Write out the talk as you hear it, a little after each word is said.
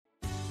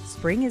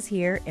Spring is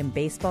here and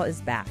baseball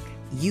is back.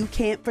 You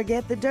can't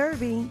forget the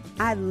Derby.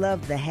 I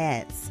love the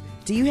hats.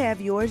 Do you have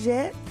yours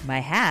yet? My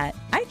hat?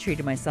 I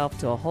treated myself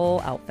to a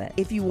whole outfit.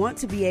 If you want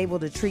to be able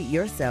to treat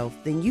yourself,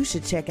 then you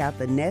should check out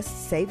the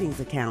Nest Savings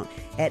Account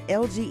at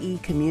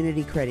LGE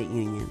Community Credit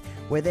Union,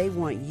 where they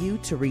want you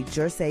to reach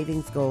your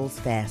savings goals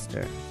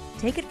faster.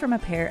 Take it from a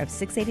pair of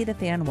 680 The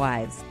Fan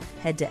wives.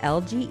 Head to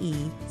lgeccu.org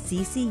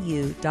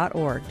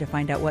to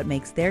find out what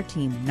makes their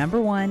team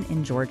 #1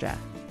 in Georgia.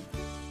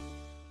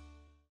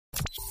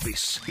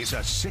 This is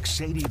a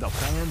 680 The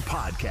Fan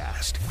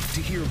podcast.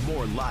 To hear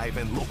more live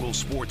and local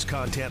sports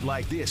content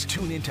like this,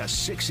 tune into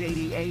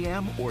 680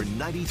 AM or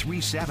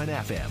 93.7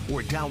 FM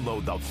or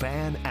download the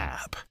Fan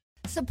app.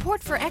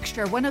 Support for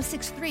Extra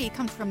 106.3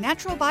 comes from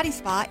Natural Body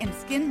Spa and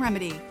Skin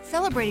Remedy,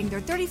 celebrating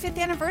their 35th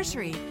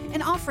anniversary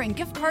and offering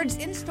gift cards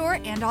in-store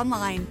and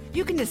online.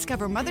 You can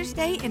discover Mother's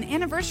Day and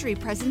anniversary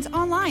presents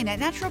online at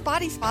Natural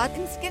Body Spa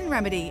and Skin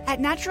Remedy at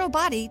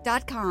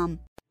naturalbody.com.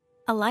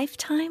 A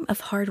lifetime of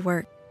hard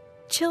work,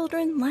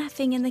 children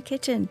laughing in the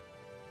kitchen,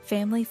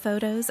 family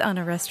photos on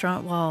a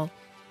restaurant wall,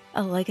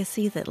 a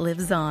legacy that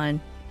lives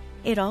on.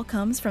 It all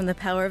comes from the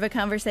power of a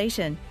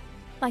conversation.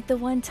 Like the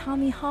one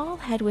Tommy Hall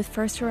had with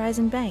First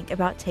Horizon Bank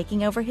about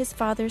taking over his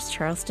father's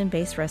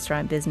Charleston-based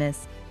restaurant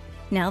business.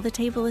 Now the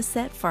table is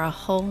set for a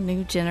whole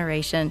new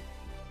generation.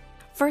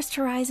 First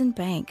Horizon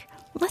Bank.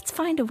 Let's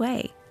find a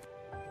way.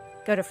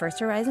 Go to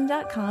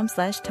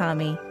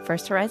firsthorizon.com/Tommy.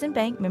 First Horizon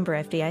Bank, member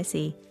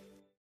FDIC.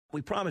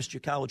 We promised you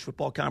college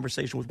football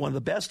conversation with one of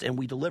the best, and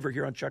we deliver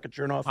here on Chuck and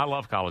Chernoff. I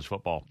love college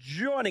football.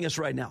 Joining us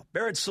right now,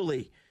 Barrett Sallee.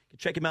 You can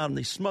check him out on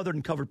the Smothered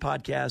and Covered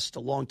podcast, a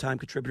longtime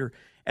contributor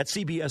at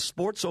CBS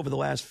Sports over the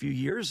last few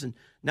years, and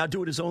now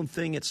doing his own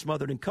thing at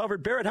Smothered and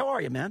Covered. Barrett, how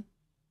are you, man?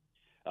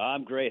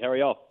 I'm great. How are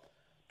y'all?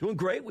 Doing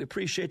great. We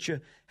appreciate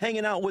you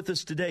hanging out with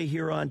us today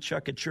here on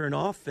Chuck and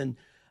Chernoff. And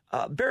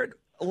Barrett,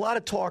 a lot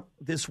of talk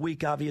this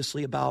week,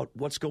 obviously, about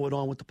what's going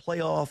on with the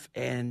playoff,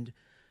 and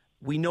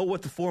we know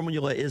what the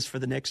formula is for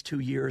the next 2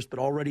 years, but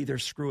already they're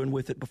screwing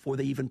with it before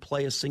they even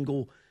play a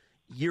single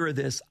year of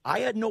this. I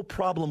had no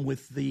problem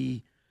with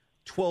the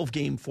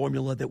 12-game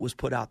formula that was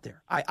put out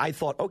there. I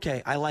thought,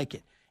 okay, I like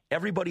it.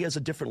 Everybody has a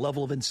different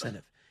level of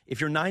incentive. If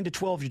you're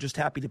 9-12, you're just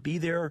happy to be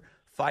there.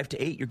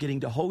 5-8, you're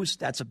getting to host.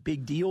 That's a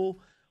big deal.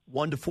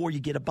 1-4, you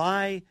get a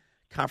bye.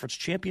 Conference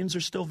champions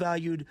are still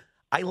valued.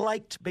 I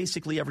liked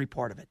basically every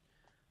part of it.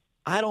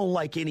 I don't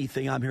like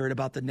anything I'm hearing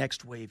about the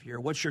next wave here.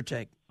 What's your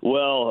take?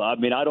 Well, I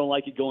mean, I don't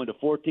like it going to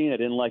 14. I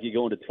didn't like it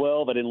going to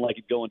 12. I didn't like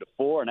it going to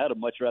 4. And I'd have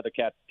much rather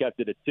kept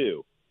it at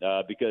 2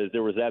 because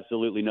there was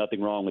absolutely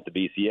nothing wrong with the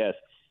BCS.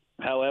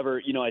 However,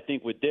 I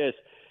think with this,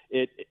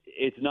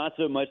 it's not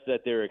so much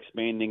that they're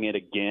expanding it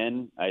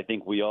again. I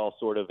think we all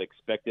sort of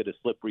expected a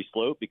slippery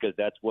slope because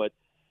that's what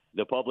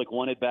the public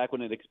wanted back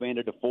when it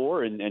expanded to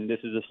 4, and this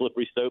is a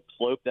slippery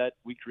slope that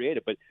we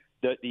created. But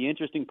the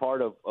interesting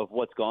part of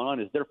what's gone on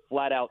is they're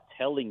flat out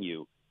telling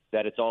you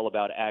that it's all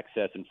about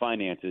access and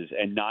finances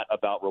and not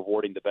about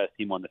rewarding the best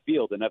team on the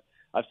field. And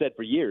I've said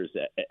for years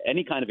that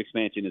any kind of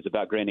expansion is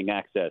about granting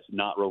access,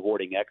 not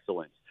rewarding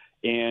excellence.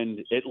 And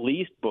at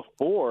least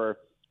before,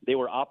 they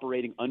were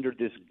operating under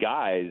this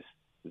guise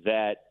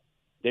that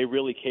they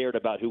really cared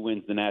about who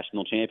wins the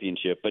national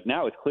championship. But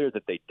now it's clear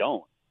that they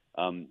don't,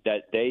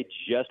 that they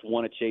just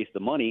want to chase the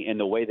money, and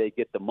the way they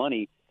get the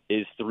money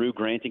is through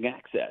granting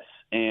access.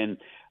 And,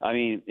 I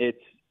mean,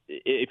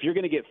 if you're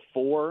going to get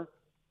 4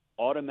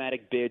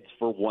 automatic bids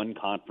for one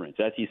conference,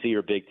 SEC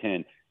or Big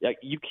Ten,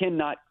 you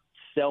cannot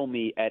sell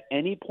me at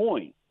any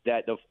point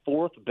that the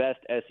 4th best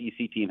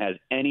SEC team has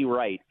any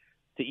right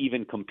to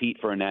even compete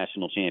for a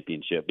national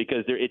championship,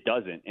 because it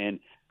doesn't. And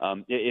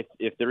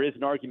if there is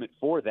an argument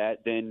for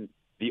that, then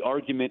the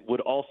argument would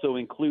also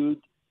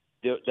include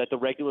that the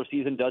regular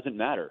season doesn't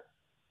matter,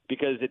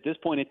 because at this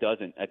point it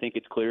doesn't. I think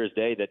it's clear as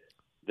day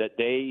that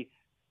they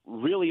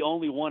really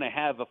only want to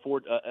have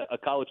a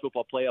college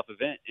football playoff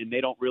event, and they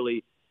don't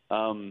really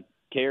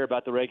care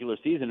about the regular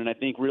season. And I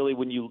think really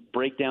when you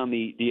break down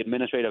the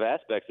administrative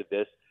aspects of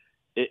this,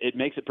 it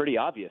makes it pretty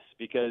obvious,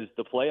 because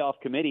the playoff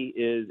committee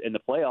and the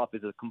playoff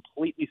is a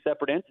completely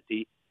separate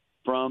entity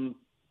from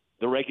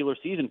the regular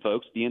season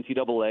folks, the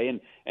NCAA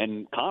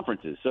and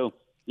conferences. So,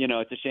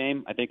 it's a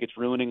shame. I think it's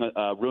ruining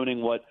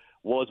what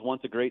was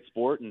once a great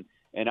sport.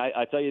 And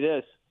I tell you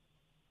this,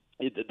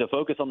 the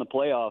focus on the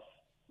playoff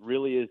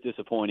really is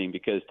disappointing,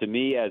 because to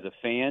me as a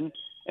fan,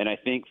 and I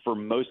think for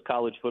most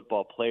college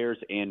football players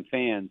and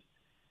fans,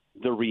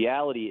 the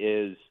reality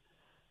is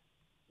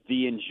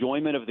the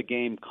enjoyment of the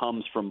game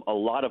comes from a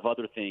lot of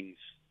other things,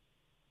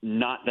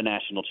 not the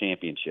national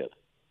championship.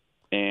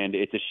 And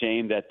it's a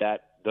shame that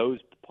those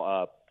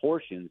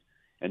portions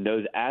and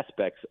those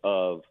aspects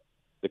of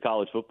the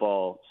college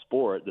football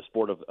sport, the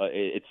sport of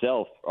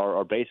itself,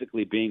 are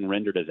basically being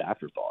rendered as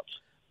afterthoughts.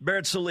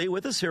 Barrett Sallee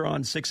with us here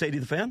on 680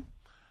 The Fan.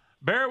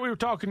 Barrett, we were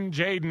talking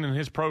Jaden and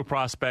his pro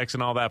prospects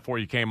and all that before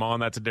you came on.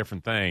 That's a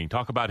different thing.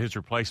 Talk about his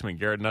replacement,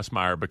 Garrett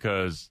Nussmeier,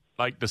 because,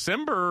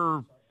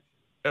 December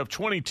of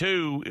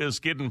 22 is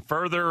getting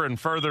further and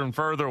further and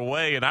further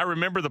away. And I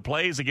remember the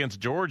plays against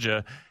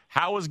Georgia.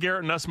 How is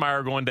Garrett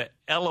Nussmeier going to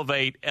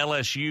elevate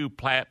LSU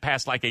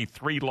past like a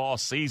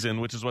 3-loss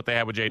season, which is what they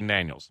have with Jaden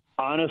Daniels?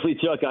 Honestly,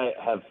 Chuck, I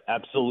have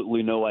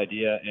absolutely no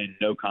idea and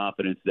no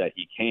confidence that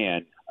he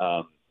can,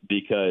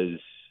 because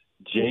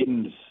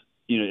Jaden's,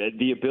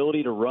 the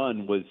ability to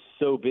run was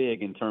so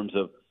big in terms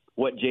of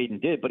what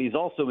Jaden did, but he's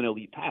also an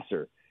elite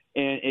passer.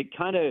 And it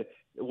kind of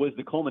was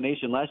the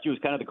culmination. Last year was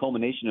kind of the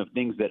culmination of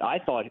things that I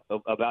thought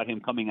about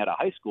him coming out of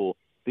high school,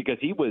 because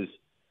he was,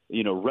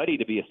 ready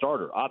to be a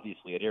starter,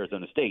 obviously, at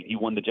Arizona State. He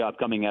won the job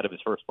coming out of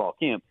his first fall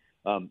camp.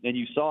 And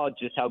you saw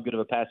just how good of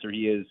a passer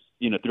he is,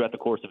 throughout the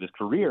course of his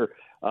career.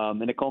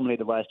 And it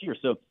culminated last year.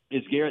 So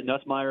is Garrett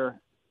Nussmeier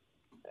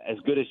as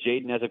good as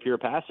Jaden as a pure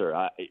passer?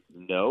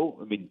 No.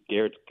 I mean,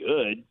 Garrett's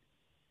good.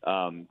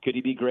 Could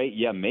he be great?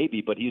 Yeah,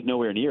 maybe, but he's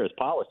nowhere near as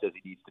polished as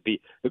he needs to be.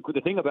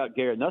 The thing about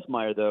Garrett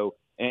Nussmeier, though,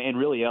 and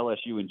really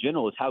LSU in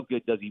general, is how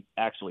good does he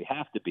actually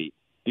have to be?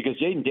 Because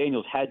Jaden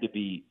Daniels had to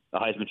be a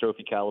Heisman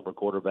Trophy caliber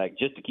quarterback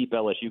just to keep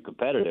LSU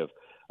competitive.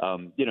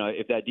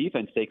 If that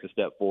defense takes a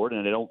step forward,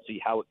 and I don't see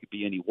how it could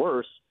be any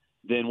worse,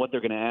 then what they're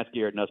going to ask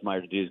Garrett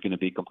Nussmeier to do is going to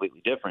be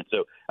completely different.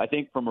 So I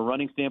think from a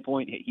running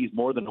standpoint, he's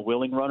more than a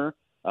willing runner,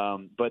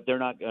 but they're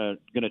not going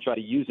to try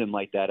to use him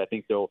like that. I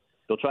think they'll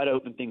try to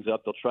open things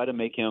up. They'll try to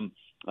make him,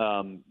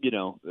 an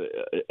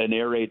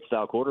air raid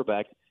style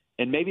quarterback,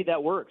 and maybe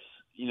that works.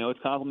 It's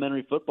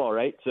complementary football,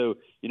 right? So,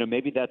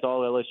 maybe that's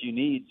all LSU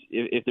needs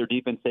if their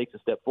defense takes a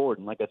step forward.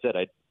 And like I said,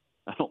 I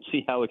don't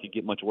see how it could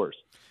get much worse.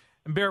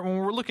 And Barrett, when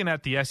we're looking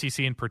at the SEC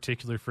in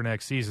particular for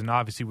next season,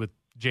 obviously with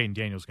Jaden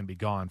Daniels going to be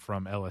gone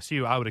from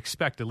LSU, I would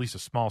expect at least a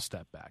small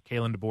step back.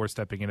 Kalen DeBoer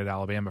stepping in at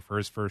Alabama for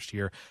his first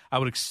year. I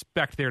would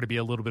expect there to be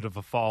a little bit of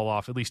a fall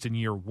off, at least in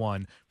year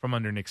one, from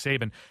under Nick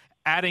Saban.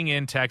 Adding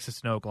in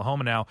Texas and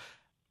Oklahoma now,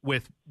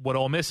 with what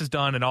Ole Miss has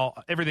done and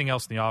everything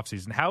else in the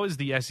offseason, how is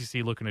the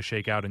SEC looking to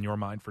shake out in your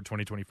mind for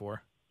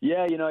 2024?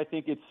 Yeah, I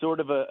think it's sort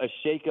of a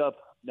shakeup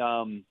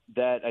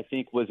that I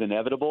think was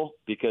inevitable,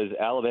 because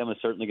Alabama is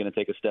certainly going to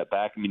take a step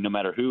back. I mean, no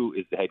matter who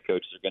is the head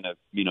coach, they're going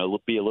to,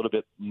 be a little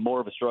bit more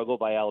of a struggle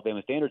by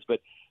Alabama standards. But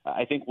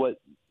I think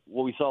what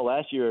we saw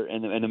last year,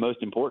 and the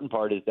most important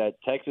part, is that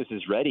Texas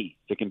is ready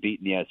to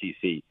compete in the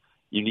SEC.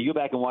 You go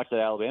back and watch that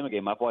Alabama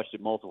game. I've watched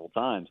it multiple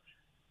times.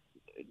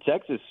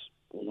 Texas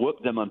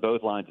whooped them on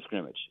both lines of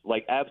scrimmage,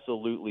 like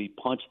absolutely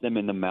punched them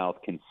in the mouth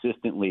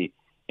consistently.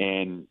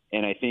 And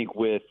I think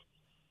with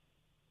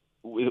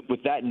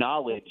that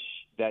knowledge,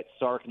 that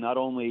Sark not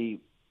only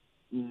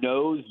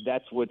knows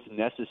that's what's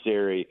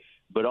necessary,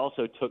 but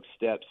also took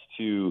steps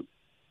to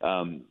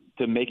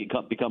make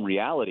it become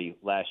reality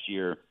last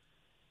year.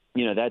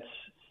 That's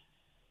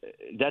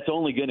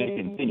only going to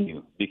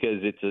continue,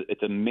 because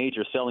it's a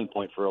major selling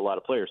point for a lot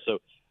of players. So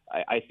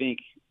I think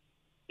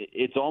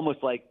it's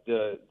almost like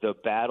the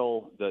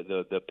battle,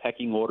 the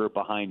pecking order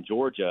behind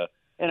Georgia,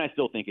 and I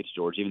still think it's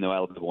Georgia, even though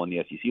Alabama won the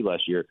SEC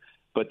last year.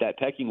 But that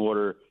pecking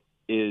order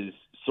is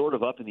sort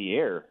of up in the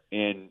air,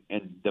 and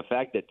the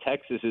fact that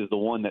Texas is the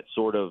one that's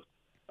sort of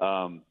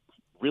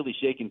really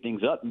shaking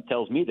things up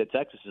tells me that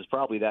Texas is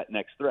probably that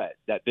next threat,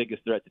 that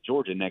biggest threat to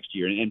Georgia next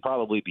year, and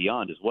probably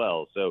beyond as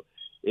well. So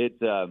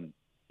it's and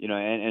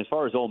as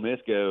far as Ole Miss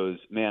goes,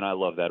 man, I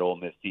love that Ole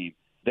Miss team.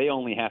 They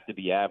only have to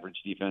be average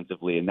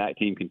defensively, and that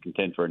team can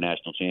contend for a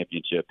national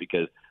championship,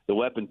 because the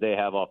weapons they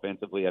have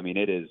offensively, I mean,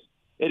 it is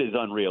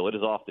unreal. It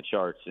is off the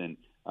charts, and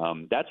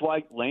that's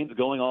why Lane's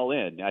going all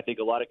in. I think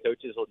a lot of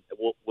coaches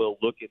will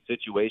look at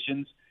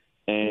situations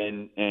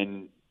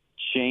and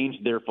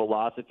change their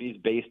philosophies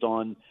based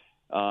on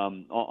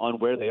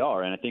where they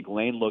are. And I think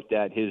Lane looked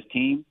at his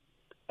team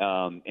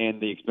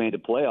and the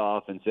expanded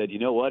playoff and said, you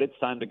know what, it's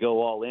time to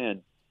go all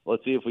in.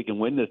 Let's see if we can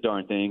win this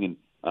darn thing.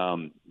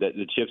 And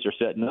the chips are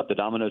setting up, the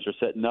dominoes are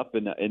setting up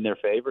in their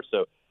favor.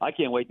 So I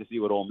can't wait to see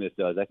what Ole Miss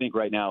does. I think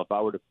right now, if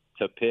I were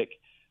to pick,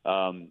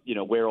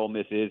 where Ole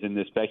Miss is in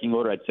this pecking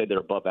order, I'd say they're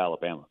above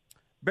Alabama.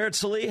 Barrett,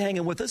 Sallee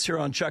hanging with us here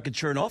on Chuck and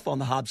Chernoff on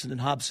the Hobson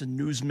and Hobson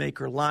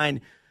Newsmaker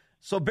line.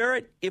 So,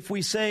 Barrett, if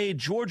we say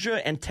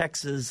Georgia and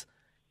Texas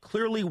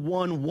clearly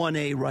won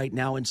 1A right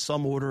now in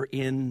some order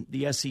in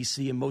the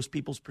SEC in most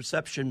people's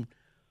perception,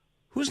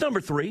 who's number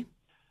 3?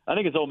 I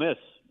think it's Ole Miss.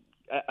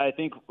 I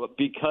think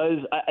because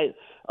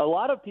a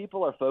lot of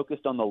people are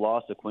focused on the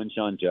loss of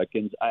Quinshon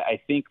Judkins. I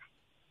think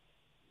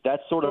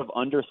that's sort of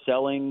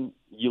underselling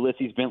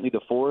Ulysses Bentley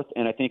IV,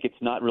 and I think it's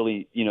not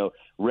really,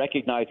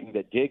 recognizing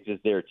that Diggs is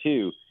there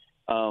too.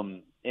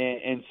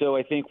 And so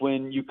I think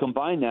when you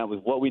combine that with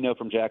what we know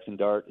from Jackson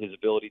Dart, his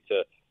ability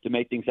to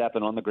make things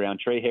happen on the ground,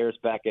 Trey Harris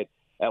back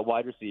at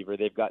wide receiver,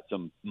 they've got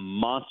some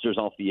monsters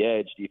off the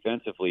edge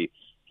defensively.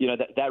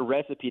 That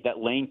recipe, that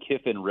Lane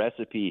Kiffin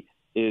recipe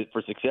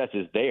for success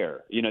is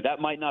there. That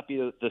might not be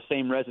the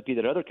same recipe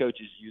that other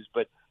coaches use,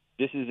 but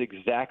this is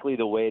exactly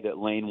the way that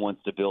Lane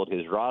wants to build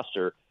his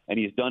roster, and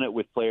he's done it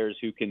with players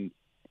who can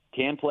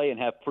play and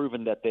have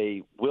proven that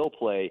they will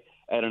play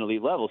at an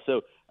elite level.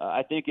 So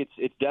I think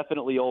it's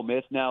definitely Ole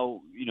Miss.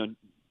 Now,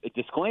 a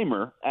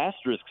disclaimer,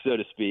 asterisk, so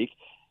to speak,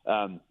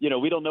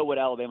 we don't know what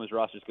Alabama's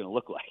roster is going to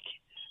look like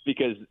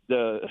because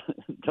the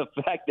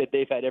fact that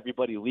they've had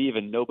everybody leave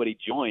and nobody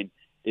join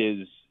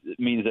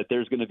means that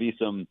there's going to be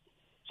some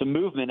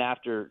movement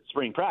after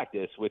spring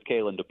practice with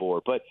Kalen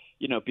DeBoer. But,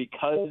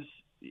 because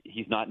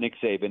he's not Nick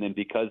Saban and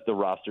because the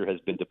roster has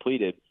been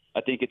depleted,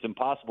 I think it's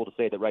impossible to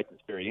say that right this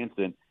very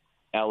instant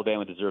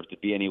Alabama deserves to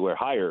be anywhere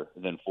higher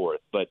than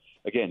fourth. But,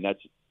 again, that's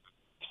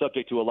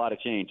subject to a lot of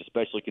change,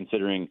 especially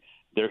considering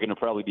they're going to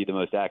probably be the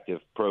most active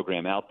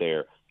program out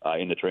there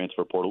in the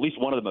transfer portal, at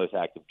least one of the most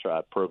active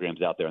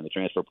programs out there in the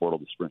transfer portal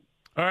this spring.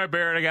 All right,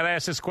 Barrett, I got to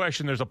ask this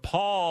question. There's a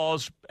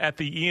pause at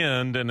the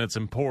end, and it's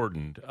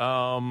important.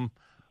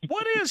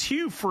 What is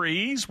Hugh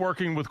Freeze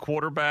working with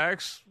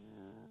quarterbacks,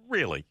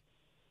 really?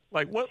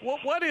 Like,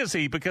 what is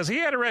he? Because he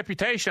had a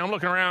reputation. I'm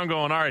looking around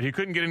going, all right, he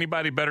couldn't get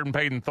anybody better than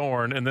Peyton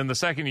Thorne. And then the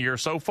second year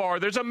so far,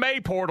 there's a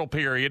May portal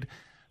period.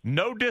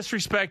 No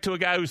disrespect to a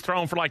guy who's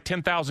thrown for like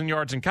 10,000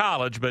 yards in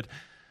college, but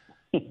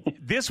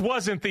this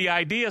wasn't the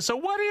idea. So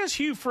what is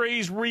Hugh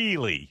Freeze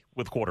really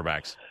with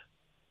quarterbacks?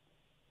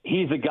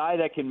 He's a guy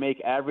that can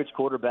make average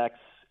quarterbacks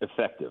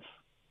effective,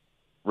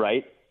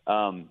 right?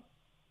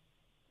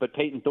 But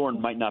Peyton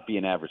Thorne might not be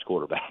an average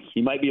quarterback.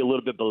 He might be a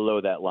little bit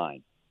below that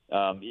line.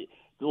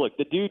 Look,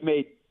 the dude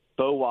made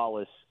Bo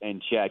Wallace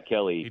and Chad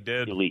Kelly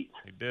elite.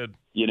 He did.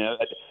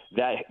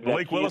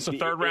 Malik Willis a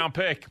third-round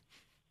pick.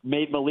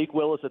 Made Malik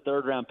Willis a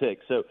third-round pick.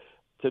 So,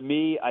 to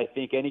me, I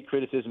think any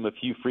criticism of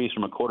Hugh Freeze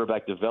from a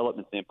quarterback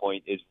development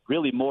standpoint is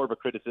really more of a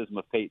criticism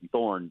of Peyton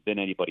Thorne than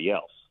anybody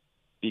else,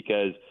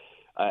 because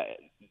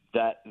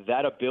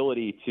that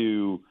ability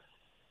to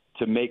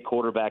make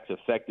quarterbacks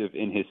effective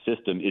in his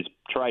system is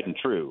tried and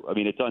true. I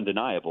mean, it's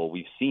undeniable.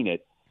 We've seen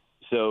it.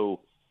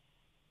 So,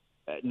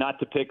 not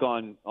to pick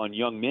on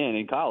young men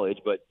in college,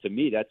 but to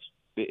me,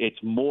 it's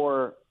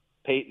more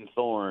Peyton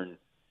Thorne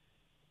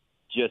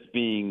just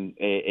being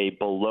a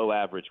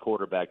below-average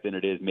quarterback than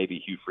it is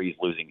maybe Hugh Freeze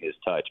losing his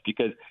touch,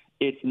 because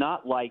it's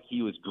not like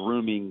he was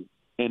grooming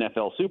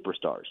NFL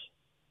superstars.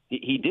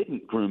 He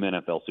didn't groom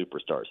NFL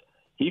superstars.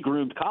 He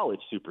groomed college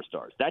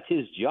superstars. That's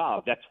his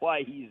job. That's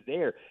why he's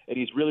there, and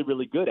he's really,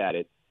 really good at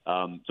it.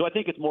 So I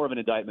think it's more of an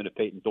indictment of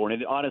Peyton Thorne.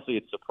 And honestly,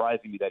 it's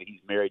surprising me that he's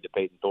married to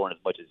Peyton Thorne as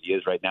much as he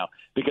is right now.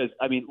 Because,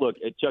 I mean, look,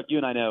 Chuck, you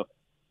and I know,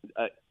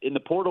 in the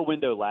portal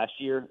window last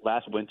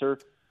winter,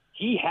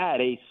 he had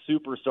a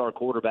superstar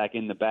quarterback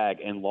in the bag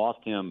and lost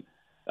him,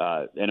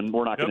 and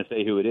we're not going to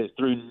say who it is,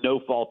 through no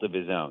fault of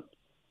his own.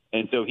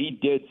 And so he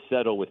did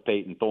settle with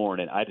Peyton Thorne,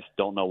 and I just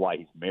don't know why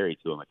he's married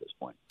to him at this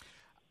point.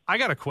 I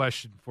got a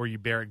question for you,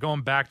 Barrett.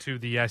 Going back to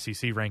the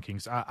SEC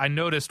rankings, I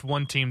noticed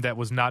one team that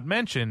was not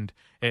mentioned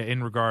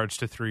in regards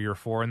to 3 or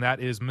 4, and that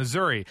is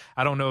Missouri.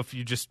 I don't know if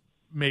you just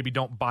maybe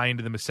don't buy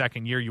into them a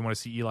second year. You want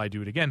to see Eli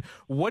do it again.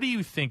 What do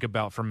you think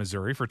about for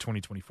Missouri for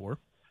 2024?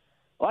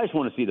 Well, I just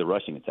want to see the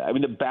rushing attack. I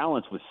mean, the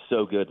balance was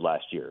so good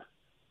last year,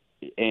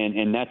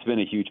 and that's been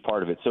a huge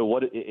part of it. So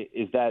what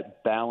is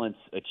that balance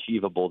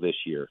achievable this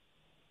year?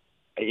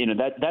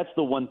 That's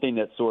the one thing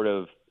that's sort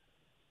of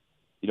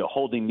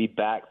holding me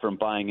back from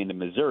buying into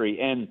Missouri.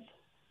 And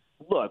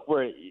look,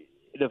 we're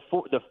the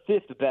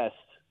fifth best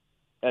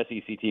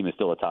SEC team is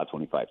still a top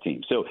 25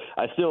 team. So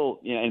I still,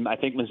 and I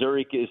think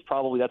Missouri is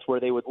probably that's where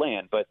they would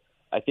land. But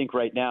I think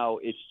right now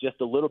it's just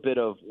a little bit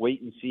of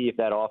wait and see if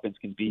that offense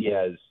can be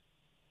as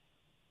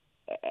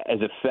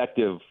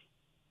effective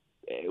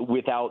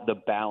without the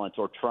balance,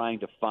 or trying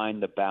to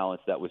find the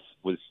balance that was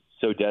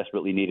so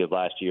desperately needed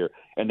last year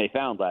and they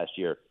found last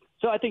year.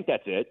 So I think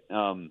that's it.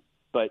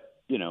 But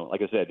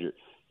like I said,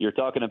 you're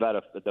talking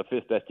about the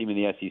fifth best team in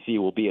the SEC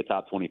will be a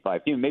top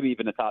 25 team, maybe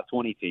even a top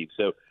 20 team.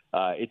 So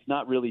it's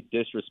not really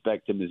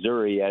disrespect to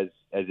Missouri as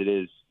it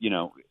is,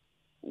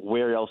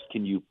 where else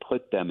can you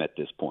put them at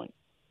this point?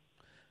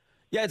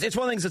 Yeah, it's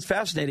one of the things that's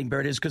fascinating,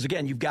 Barrett, is because,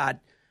 again,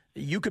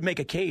 you could make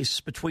a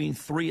case between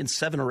 3 and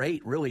 7 or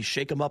 8, really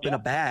shake them up in a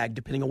bag,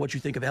 depending on what you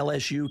think of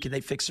LSU. Can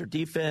they fix their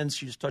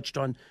defense? You just touched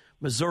on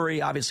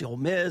Missouri, obviously Ole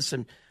Miss,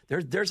 and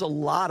there's a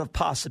lot of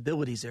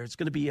possibilities there. It's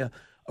going to be a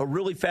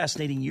really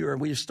fascinating year,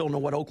 and we just don't know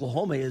what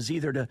Oklahoma is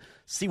either to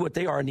see what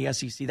they are in the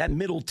SEC. That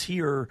middle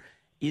tier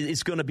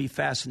is going to be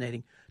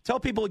fascinating. Tell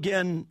people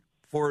again,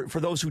 for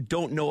those who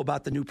don't know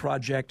about the new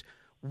project,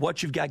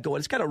 what you've got going.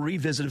 It's kind of a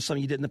revisit of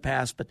something you did in the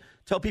past, but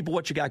tell people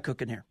what you got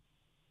cooking here.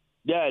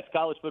 Yeah, it's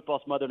College Football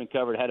Smothered and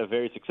Covered. Had a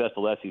very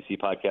successful SEC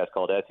podcast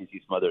called SEC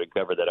Smothered and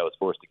Covered that I was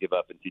forced to give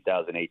up in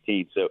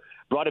 2018. So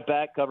brought it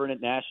back, covering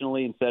it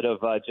nationally instead of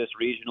just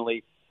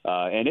regionally.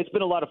 And it's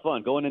been a lot of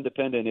fun. Going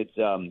independent, it's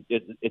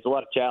a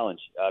lot of challenge.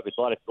 It's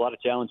a lot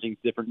of challenging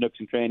different nooks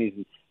and crannies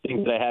and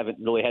things that I haven't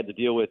really had to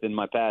deal with in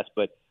my past.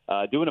 But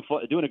doing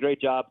a great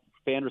job.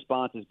 Fan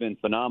response has been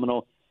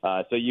phenomenal.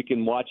 So you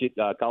can watch it,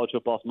 College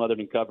Football Smothered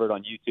and Covered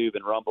on YouTube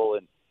and Rumble,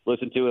 and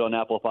listen to it on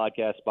Apple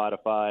Podcasts,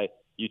 Spotify,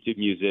 YouTube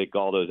Music,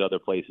 all those other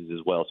places as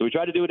well. So we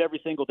try to do it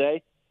every single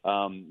day.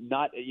 Haven't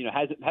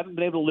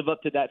been able to live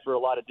up to that for a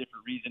lot of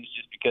different reasons,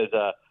 just because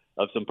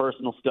some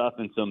personal stuff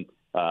and some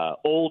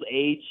old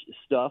age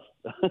stuff,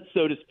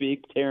 so to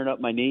speak, tearing up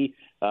my knee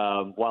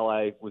while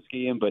I was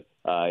skiing. But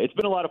it's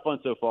been a lot of fun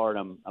so far,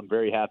 and I'm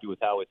very happy with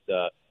how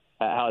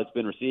it's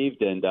been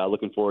received, and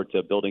looking forward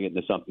to building it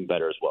into something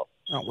better as well.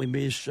 We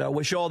wish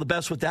you all the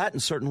best with that,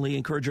 and certainly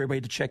encourage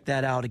everybody to check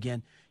that out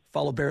again.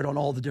 Follow Barrett on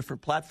all the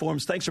different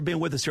platforms. Thanks for being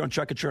with us here on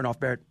Chuck and Chernoff,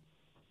 Barrett.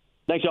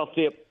 Thanks, y'all.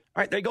 See you.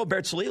 All right, there you go,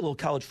 Barrett Sallee, a little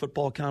college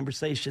football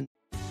conversation.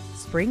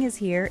 Spring is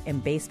here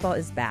and baseball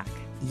is back.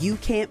 You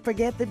can't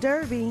forget the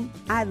Derby.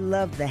 I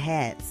love the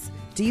hats.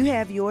 Do you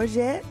have yours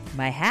yet?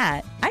 My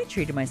hat? I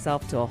treated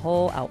myself to a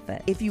whole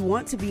outfit. If you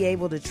want to be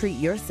able to treat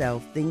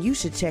yourself, then you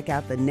should check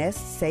out the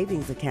Nest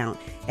Savings Account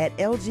at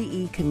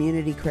LGE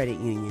Community Credit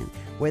Union,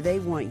 where they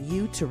want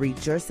you to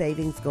reach your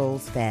savings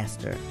goals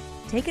faster.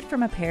 Take it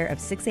from a pair of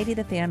 680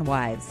 The Fan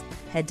wives.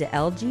 Head to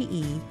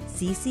lgeccu.org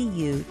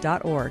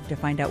to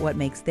find out what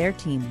makes their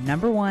team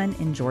 #1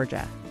 in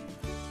Georgia.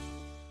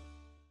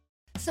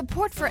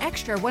 Support for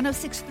Extra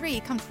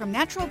 106.3 comes from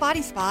Natural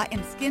Body Spa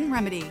and Skin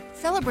Remedy,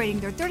 celebrating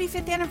their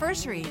 35th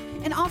anniversary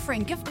and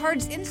offering gift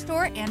cards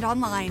in-store and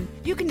online.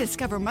 You can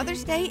discover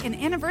Mother's Day and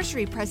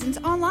anniversary presents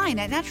online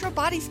at Natural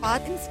Body Spa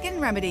and Skin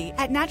Remedy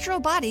at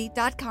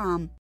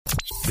naturalbody.com.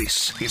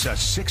 This is a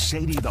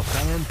 680 The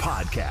Fan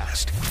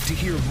podcast. To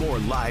hear more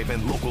live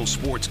and local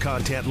sports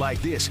content like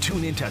this,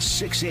 tune into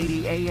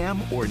 680 AM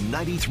or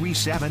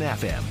 93.7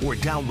 FM or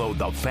download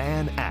the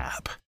Fan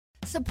app.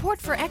 Support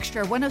for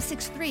Extra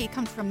 106.3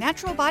 comes from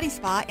Natural Body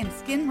Spa and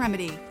Skin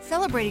Remedy,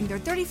 celebrating their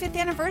 35th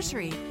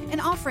anniversary and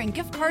offering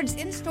gift cards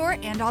in-store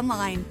and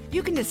online.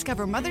 You can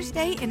discover Mother's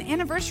Day and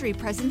anniversary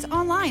presents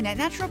online at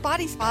Natural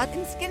Body Spa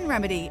and Skin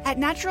Remedy at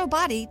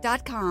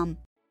naturalbody.com.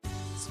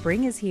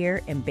 Spring is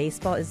here and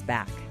baseball is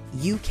back.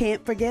 You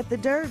can't forget the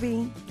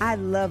Derby. I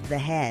love the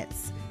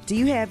hats. Do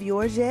you have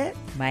yours yet?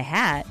 My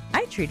hat?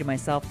 I treated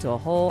myself to a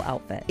whole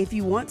outfit. If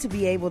you want to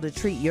be able to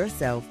treat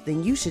yourself,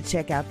 then you should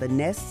check out the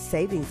Nest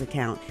Savings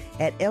Account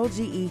at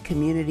LGE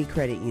Community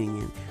Credit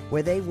Union,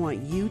 where they want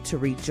you to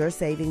reach your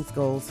savings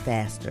goals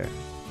faster.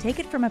 Take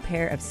it from a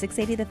pair of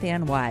 680 The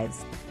Fan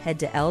wives. Head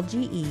to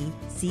lgeccu.org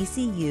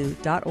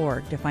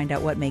to find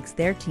out what makes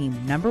their team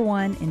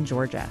 #1 in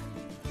Georgia.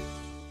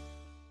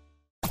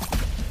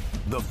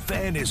 The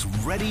Fan is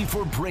ready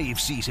for Brave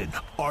season.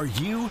 Are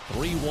you?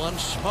 3-1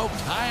 smoked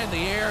high in the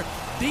air,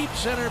 deep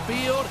center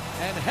field,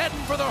 and heading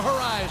for the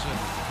horizon.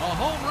 A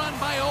home run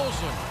by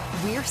Olsen.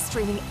 We're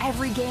streaming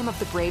every game of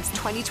the Braves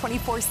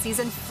 2024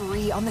 season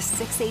free on the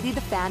 680 The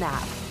Fan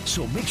app.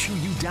 So make sure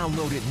you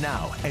download it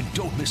now and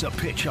don't miss a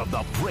pitch of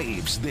the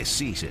Braves this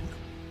season.